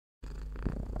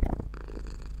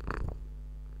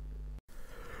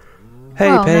Hey,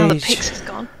 Well, now the Paige. pix is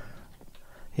gone.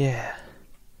 Yeah.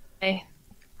 Hey,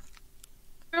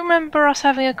 remember us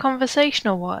having a conversation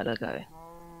a while ago?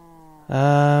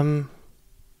 Um.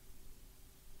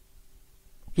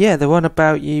 Yeah, the one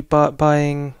about you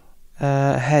buying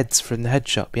heads from the head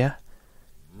shop. Yeah.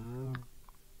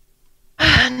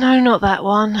 No, not that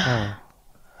one. Oh.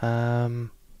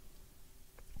 Um.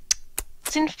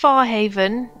 It's in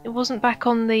Farhaven. It wasn't back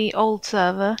on the old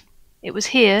server. It was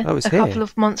here I was a couple here.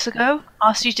 of months ago.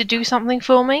 Asked you to do something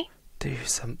for me. Do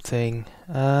something.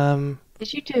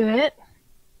 Did you do it?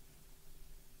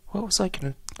 What was I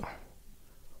gonna?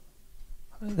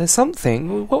 There's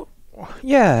something. What?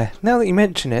 Yeah. Now that you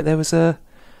mention it, there was a.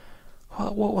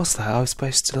 What was that? I was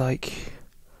supposed to like.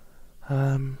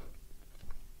 It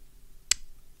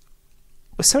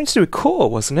was something to do with Core,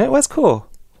 wasn't it? Where's Core?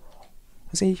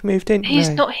 Has he moved in? He's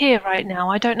No. not here right now.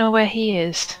 I don't know where he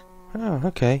is. Oh,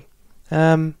 okay.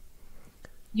 Um.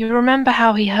 You remember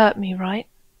how he hurt me, right?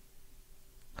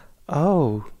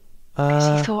 Oh. Because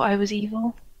he Uh. thought I was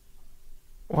evil.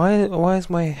 Why is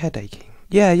my head aching?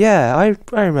 Yeah, I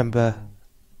remember.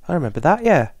 I remember that,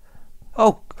 yeah.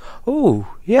 Yeah, And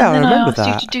I then I remember asked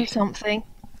you to that. do something.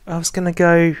 I was gonna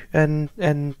go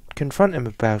and confront him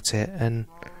about it, and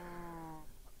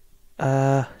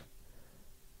uh,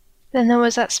 Then there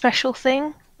was that special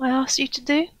thing I asked you to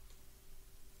do.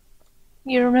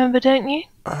 You remember, don't you?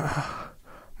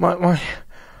 my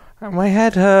my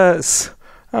head hurts.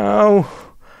 Oh,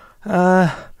 uh,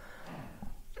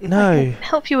 I can no.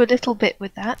 help you a little bit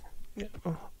with that.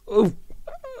 Oh,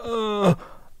 uh,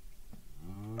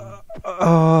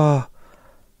 uh,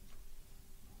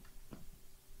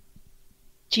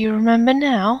 Do you remember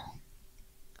now?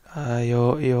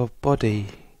 your body.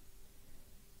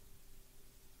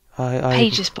 I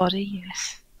Paige's body,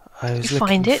 yes. I You was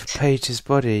find looking for it? Paige's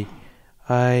body.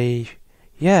 I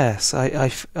Yes, I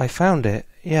found it.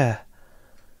 Yeah.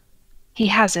 He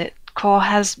has it. Cor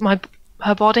has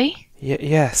her body?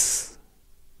 Yes.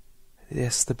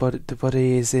 Yes, the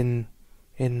body is in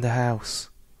the house.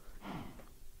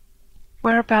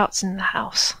 Whereabouts in the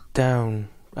house?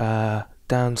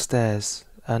 Downstairs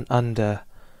and under.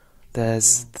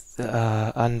 There's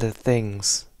under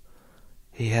things.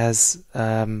 He has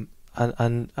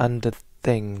under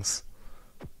things.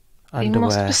 Be more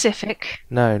Underwear. specific.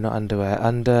 No, not underwear.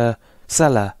 Under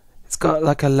cellar. It's got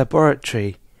like a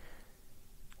laboratory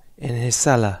in his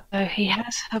cellar. So he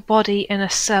has her body in a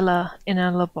cellar in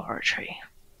a laboratory.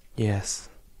 Yes.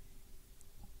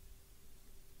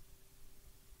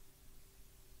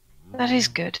 That is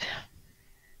good.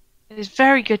 It is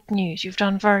very good news. You've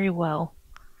done very well.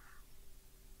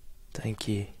 Thank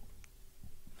you.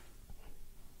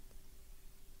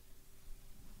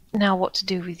 Now what to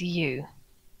do with you?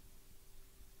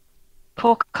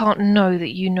 Cor can't know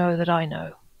that you know that I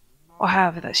know. Or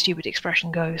however that stupid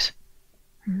expression goes.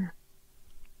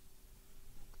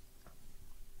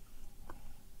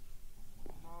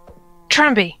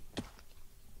 Tramby!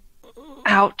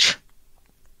 Ouch.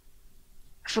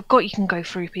 I forgot you can go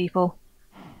through people.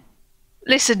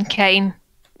 Listen, Kaine.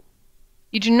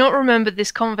 You do not remember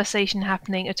this conversation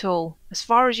happening at all. As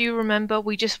far as you remember,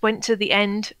 we just went to the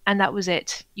end and that was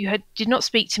it. Did not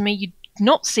speak to me, you did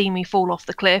not see me fall off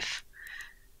the cliff.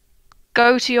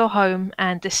 Go to your home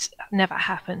and this never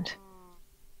happened.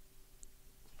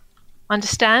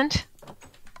 Understand?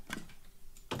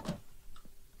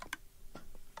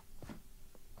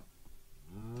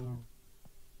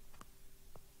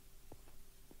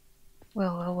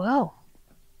 Well.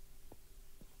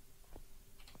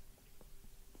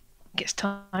 It's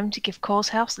time to give Cor's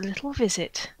house a little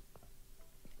visit.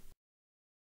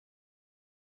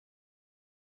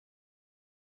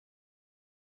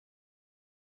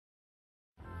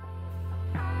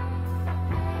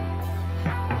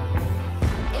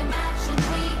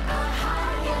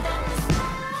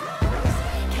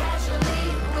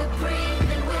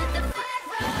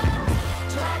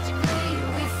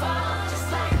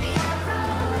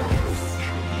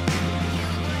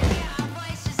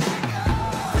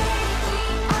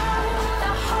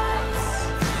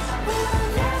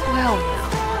 Well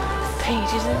now,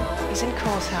 Paige is in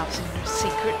Cor's house in her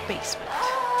secret basement.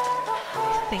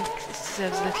 I think this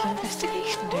deserves a little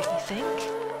investigation, don't you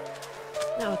think?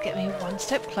 That will get me one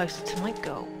step closer to my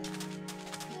goal.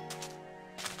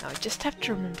 Now I just have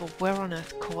to remember where on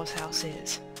earth Cor's house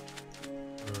is.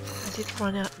 I did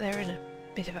run out there in a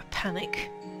bit of a panic.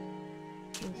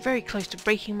 I'm very close to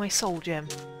breaking my soul gem.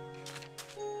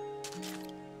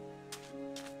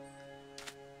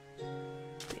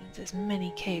 There's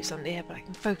many caves on there, but I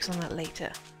can focus on that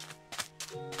later.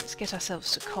 Let's get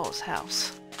ourselves to Cor's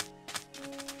house.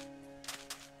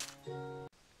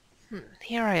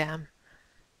 Here I am.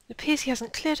 It appears he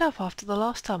hasn't cleared up after the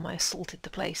last time I assaulted the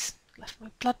place. Left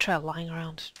my blood trail lying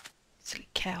around. Silly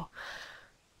cow.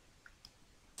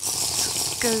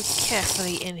 Go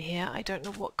carefully in here. I don't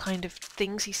know what kind of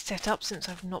things he's set up since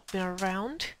I've not been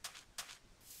around.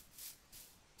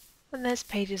 And there's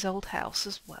Paige's old house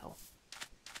as well.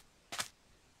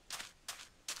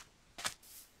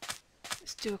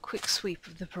 Let's do a quick sweep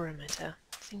of the perimeter.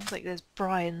 Seems like there's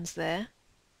Brian's there.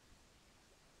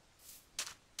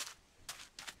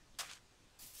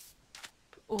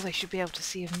 But all they should be able to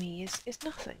see of me is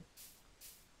nothing.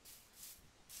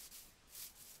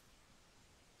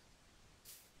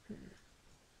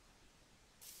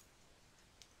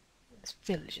 There's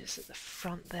villagers at the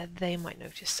front there. They might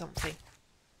notice something.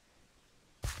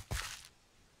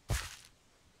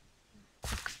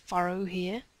 Big furrow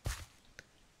here. I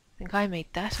think I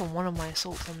made that on one of my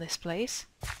assaults on this place.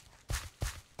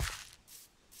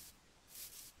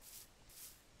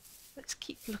 Let's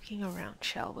keep looking around,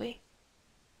 shall we?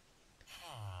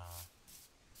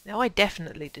 Now I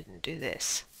definitely didn't do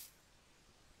this.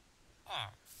 I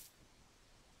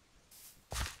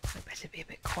better be a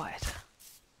bit quieter.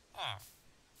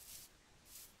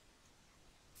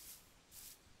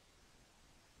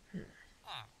 There's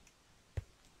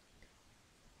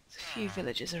a few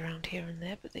villagers around here and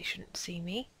there, but they shouldn't see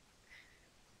me.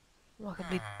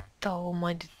 Remarkably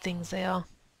dull-minded things they are.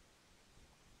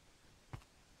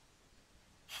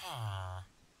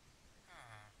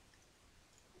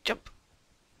 Jump!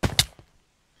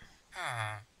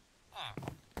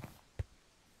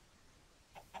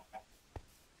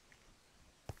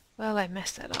 Well, I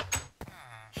messed that up.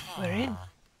 We're in.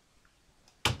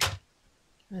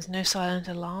 There's no silent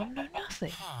alarm, no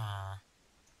nothing. I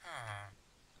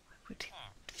could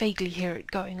vaguely hear it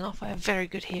going off. I have very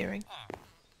good hearing.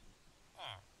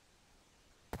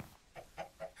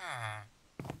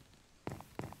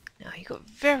 Now, he got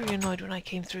very annoyed when I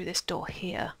came through this door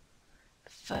here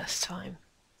the first time.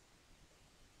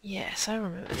 Yes, I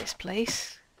remember this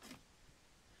place.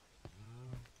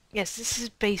 Yes, this is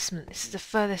basement. This is the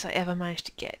furthest I ever managed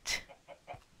to get.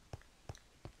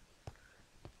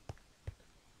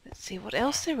 Let's see what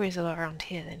else there is around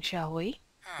here then, shall we?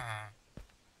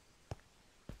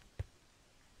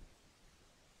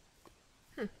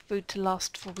 Food to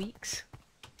last for weeks.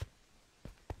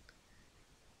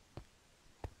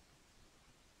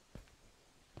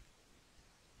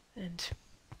 And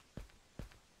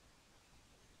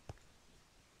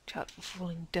chart for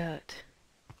falling dirt.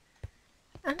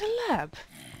 And a lab.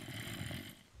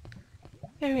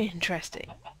 Very interesting.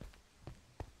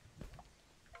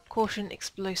 Caution,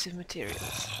 explosive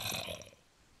materials.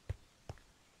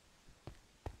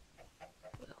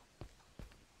 Well,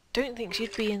 don't think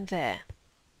she'd be in there.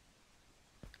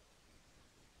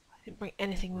 I didn't bring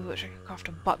anything with which I could craft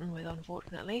a button with,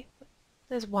 unfortunately. But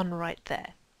there's one right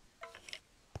there.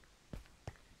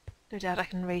 No doubt I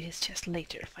can raid his chest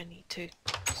later if I need to.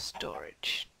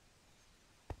 Storage.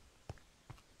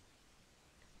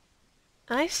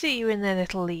 I see you in there,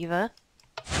 little lever.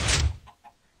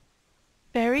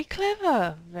 Very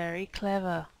clever, very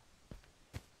clever.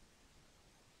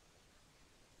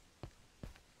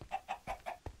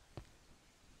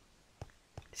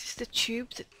 Is this the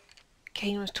tube that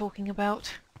Kaine was talking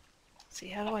about? Let's see,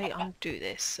 how do I undo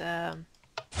this? That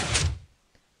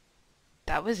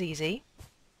was easy.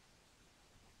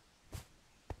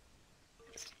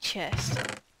 It's a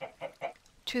chest.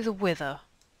 To the wither.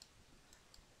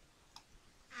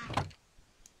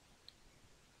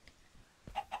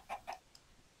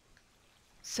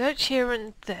 Search here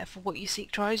and there for what you seek.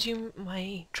 Try as you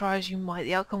might.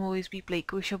 The outcome will always be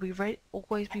bleak. We shall be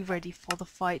always be ready for the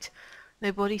fight.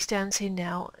 Nobody stands here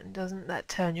now, and doesn't that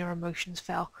turn your emotions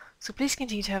foul? So please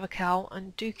continue to have a cowl,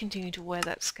 and do continue to wear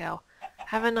that scowl.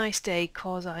 Have a nice day,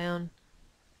 Cause Ion.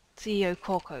 CEO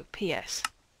Corco. P.S.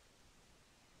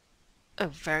 Oh,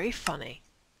 very funny.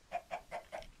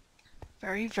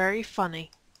 Very, very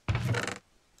funny.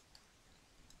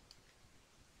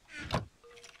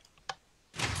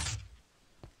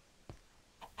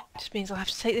 Just means I'll have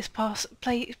to take this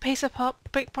pace apart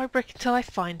brick by brick until I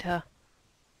find her.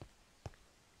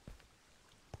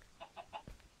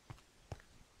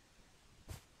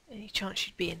 Any chance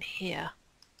she'd be in here?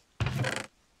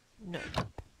 No.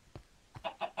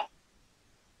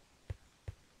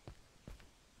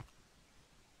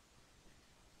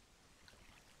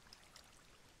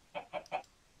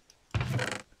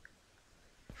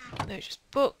 No, just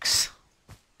books.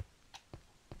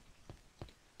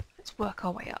 Let's work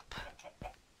our way up.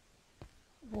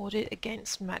 Warded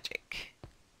against magic.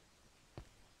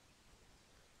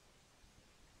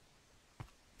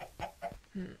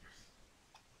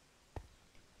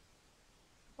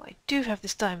 do have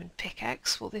this diamond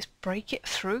pickaxe. Will this break it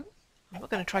through? I'm not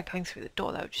going to try going through the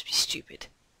door, that would just be stupid.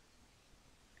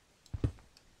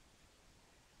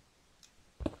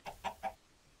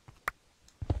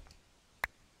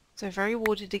 So very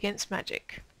warded against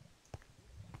magic.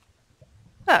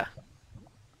 Oh.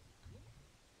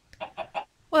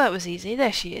 Well, that was easy.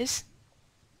 There she is.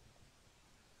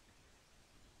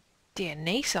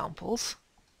 DNA samples?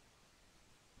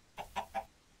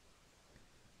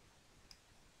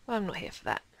 Well, I'm not here for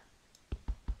that.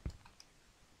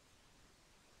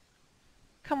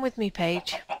 Come with me,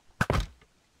 Paige.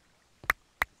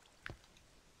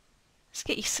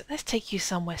 Let's take you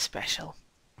somewhere special.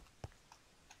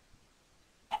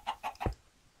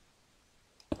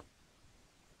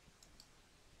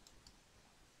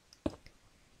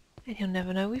 And he'll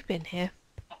never know we've been here.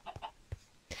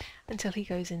 Until he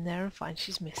goes in there and finds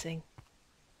she's missing.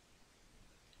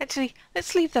 Actually,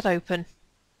 let's leave that open.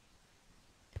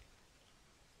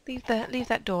 Leave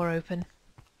that door open.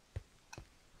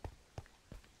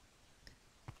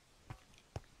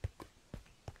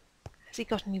 Has he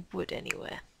got any wood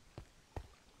anywhere?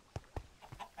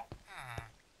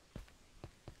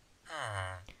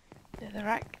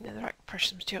 Netherrack,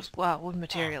 precious materials. Wow, wood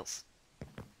materials.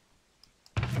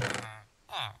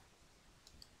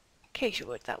 Acacia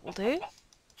wood, that will do.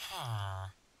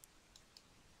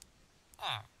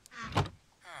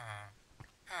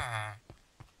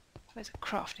 Where's a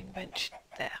crafting bench?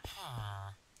 There.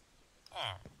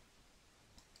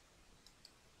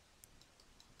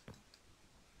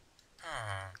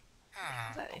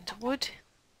 Put that into wood.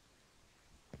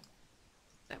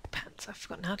 No pants, I've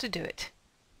forgotten how to do it.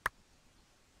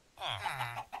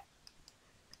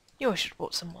 Knew I should have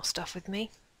brought some more stuff with me.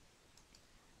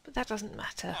 But that doesn't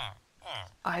matter.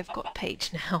 I've got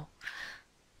Paige now.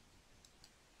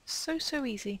 So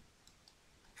easy.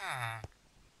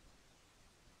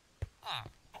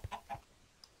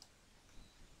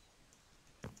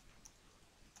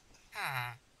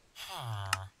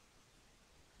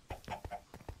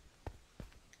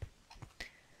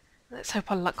 Let's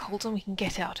hope our luck holds and we can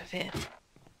get out of here.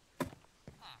 I'm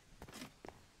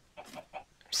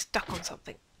stuck on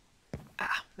something.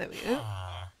 Ah, there we go.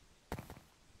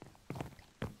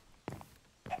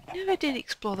 Never did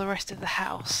explore the rest of the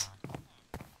house.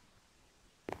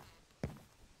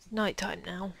 It's night time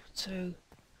now, so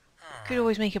could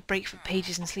always make a break for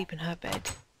Paige's and sleep in her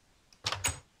bed.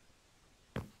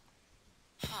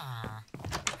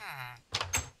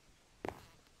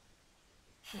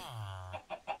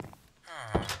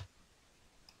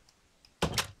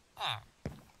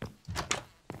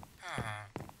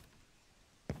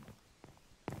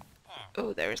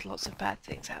 Oh, there is lots of bad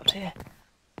things out here.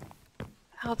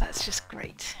 Oh, that's just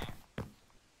great.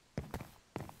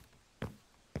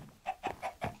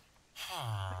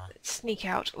 Let's sneak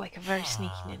out like a very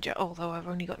sneaky ninja, although I've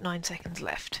only got 9 seconds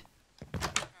left.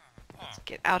 Let's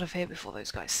get out of here before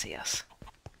those guys see us.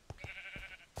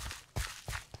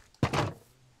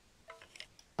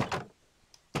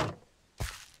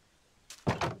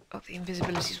 Oh, the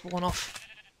invisibility's worn off.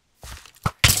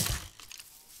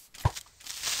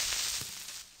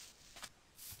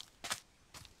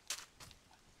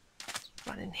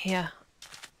 Run in here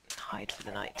and hide for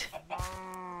the night.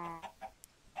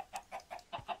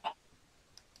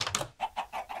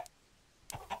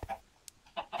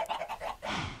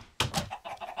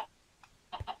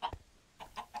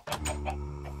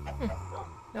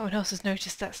 No one else has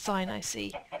noticed that sign I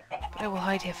see, but I will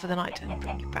hide here for the night and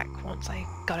bring you back once I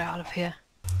got out of here.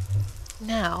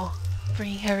 Now,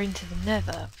 bringing her into the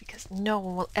Nether, because no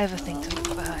one will ever think to look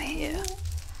for her here.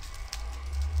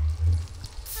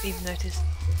 Even though it is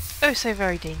oh so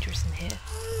very dangerous in here.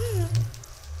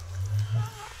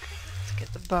 Let's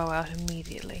get the bow out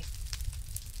immediately.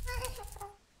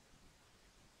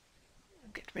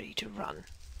 Get ready to run.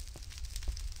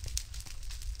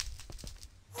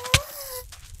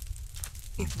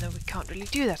 Even though we can't really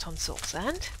do that on soul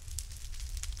sand.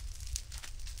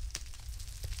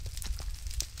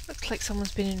 Looks like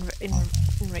someone's been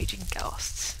enraging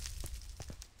ghasts.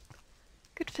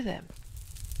 Good for them.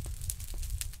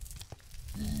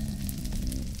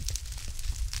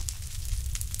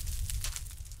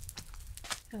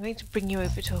 I'm going to bring you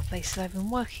over to a place that I've been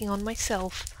working on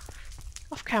myself,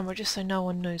 off camera, just so no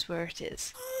one knows where it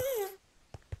is.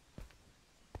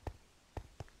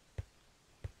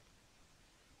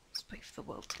 Let's wait for the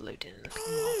world to load in a little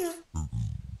more.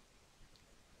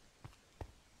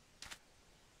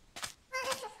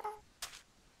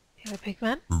 Hello,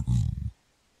 Pigman.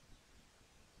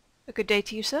 A good day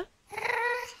to you, sir?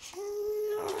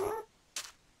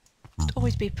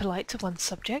 Always be polite to one's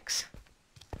subjects.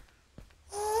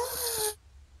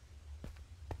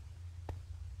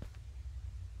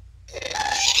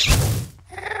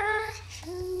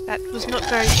 That was not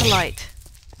very polite.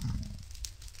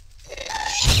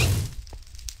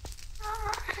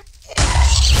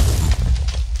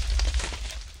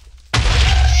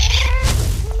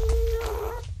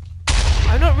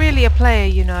 I'm not really a player,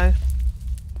 you know.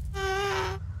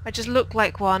 I just look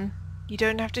like one. You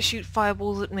don't have to shoot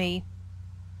fireballs at me.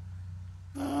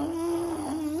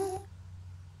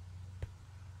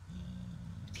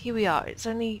 Here we are. It's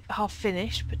only half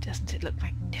finished, but doesn't it look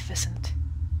magnificent?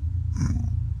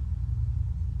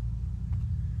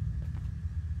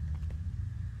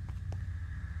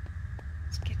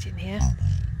 Let's get in here.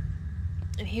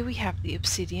 And here we have the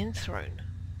obsidian throne.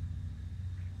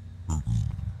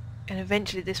 And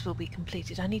eventually this will be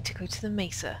completed. I need to go to the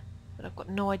mesa, but I've got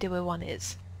no idea where one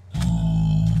is.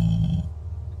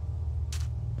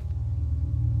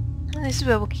 And this is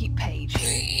where we'll keep Paige.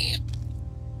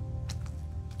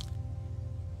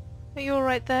 Are you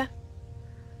alright there?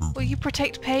 Will you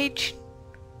protect Paige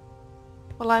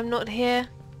while I'm not here?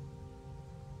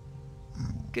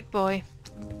 Good boy.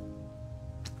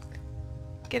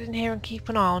 Get in here and keep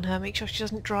an eye on her. Make sure she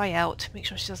doesn't dry out. Make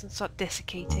sure she doesn't start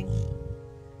desiccating.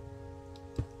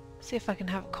 See if I can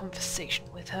have a conversation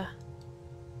with her.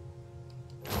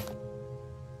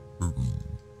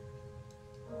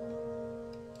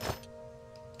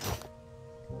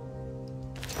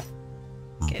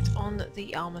 Get on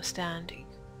the armor stand, you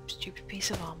stupid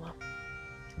piece of armor.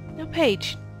 Now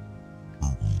Paige.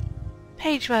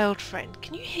 Paige, my old friend,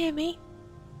 can you hear me?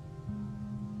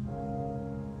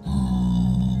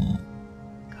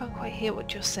 Can't quite hear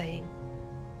what you're saying.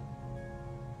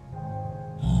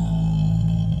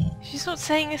 She's not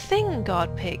saying a thing,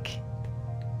 guard pig.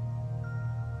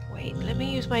 Wait, let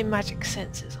me use my magic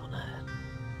senses on her.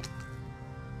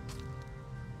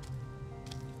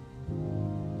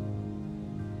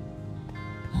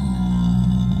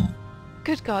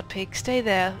 Good guard pig, stay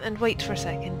there and wait for a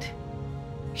second.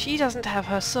 She doesn't have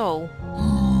her soul.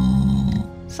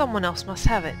 Someone else must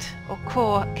have it, or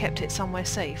Kor kept it somewhere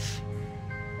safe.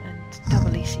 And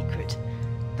doubly secret.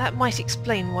 That might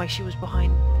explain why she was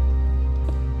behind...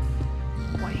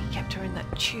 why he kept her in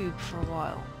that tube for a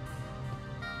while.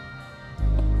 No,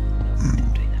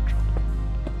 I'm doing that wrong.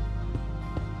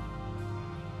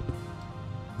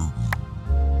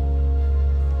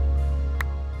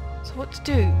 So what to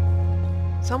do?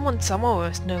 Someone somewhere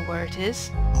must know where it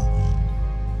is.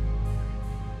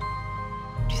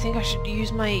 Do you think I should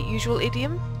use my usual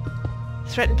idiom?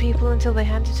 Threaten people until they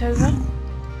hand it over?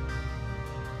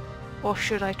 Or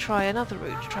should I try another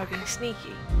route, try being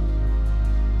sneaky?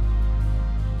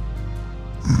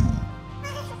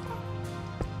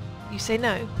 You say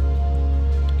no?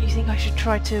 You think I should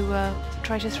try to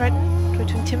threaten? Try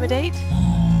to intimidate?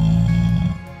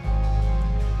 I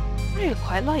really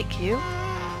quite like you.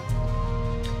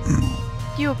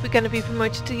 You're going to be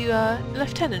promoted to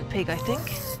Lieutenant Pig, I think.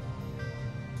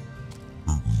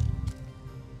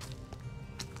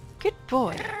 Good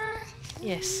boy.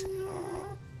 Yes.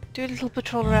 Do a little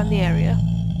patrol around the area.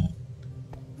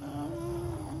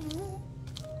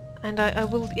 And I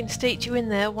will instate you in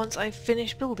there once I've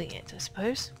finished building it, I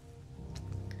suppose.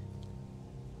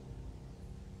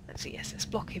 Actually, yes, let's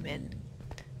block him in.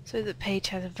 So that Paige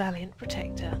has a valiant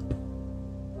protector.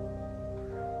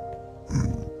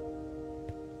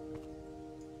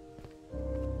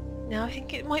 Now I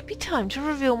think it might be time to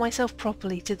reveal myself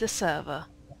properly to the server.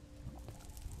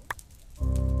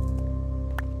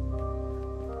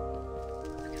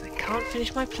 Because I can't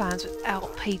finish my plans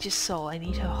without Paige's soul. I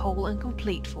need her whole and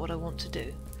complete for what I want to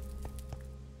do.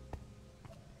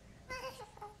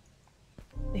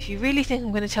 If you really think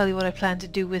I'm going to tell you what I plan to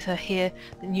do with her here,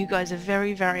 then you guys are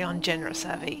very, very ungenerous,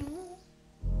 savvy.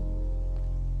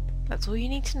 That's all you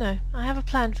need to know. I have a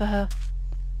plan for her.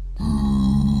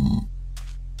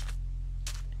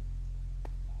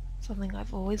 Something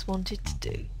I've always wanted to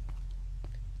do.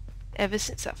 Ever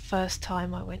since that first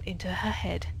time I went into her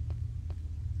head.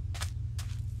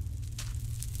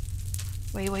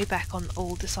 Way, way back on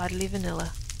Old Decidedly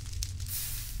Vanilla.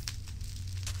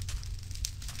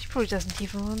 She probably doesn't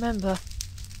even remember.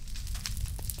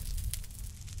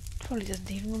 Probably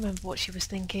doesn't even remember what she was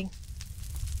thinking.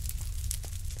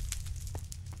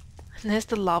 And there's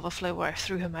the lava flow where I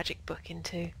threw her magic book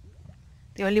into.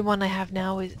 The only one I have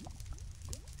now is...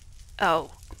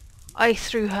 oh, I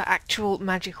threw her actual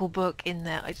magical book in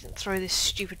there. I didn't throw this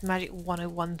stupid Magic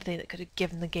 101 thing that could have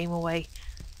given the game away.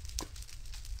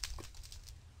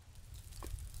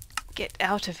 Get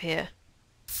out of here.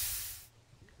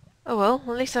 Oh well,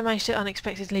 at least I managed to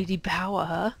unexpectedly devour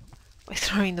her by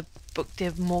throwing the book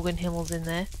of Morgan Himmels in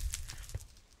there.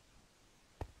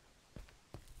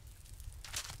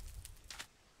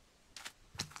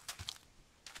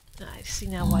 see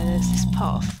now why there's this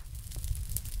path.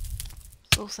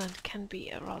 Soul sand can be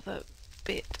a rather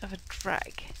bit of a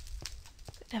drag.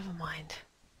 But never mind.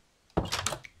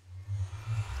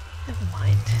 Never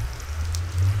mind.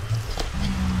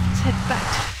 Let's head back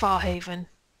to Farhaven.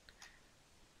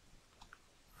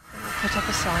 And we'll put up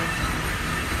a sign.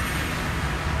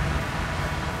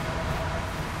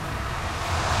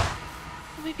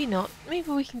 Or maybe not.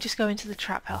 Maybe we can just go into the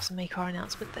trap house and make our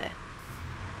announcement there.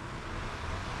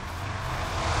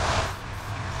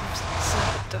 Seems like the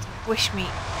servant doesn't wish me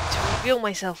to reveal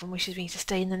myself and wishes me to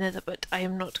stay in the nether, but I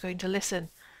am not going to listen.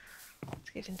 Let's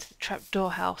get into the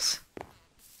trapdoor house.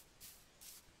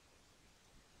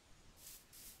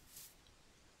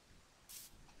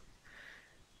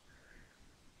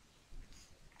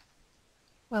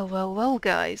 Well, well, well,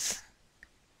 guys.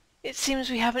 It seems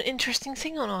we have an interesting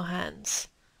thing on our hands.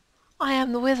 I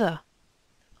am the Wither.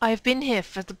 I have been here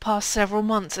for the past several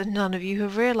months and none of you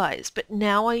have realised, but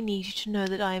now I need you to know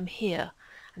that I am here,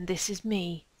 and this is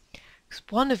me. Because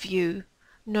one of you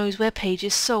knows where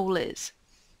Paige's soul is,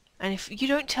 and if you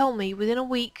don't tell me within a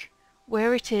week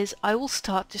where it is, I will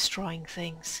start destroying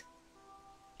things.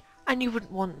 And you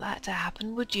wouldn't want that to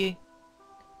happen, would you?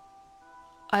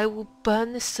 I will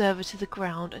burn this server to the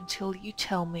ground until you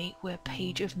tell me where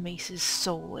Paigeofmaces'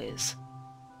 soul is.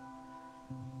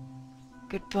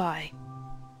 Goodbye.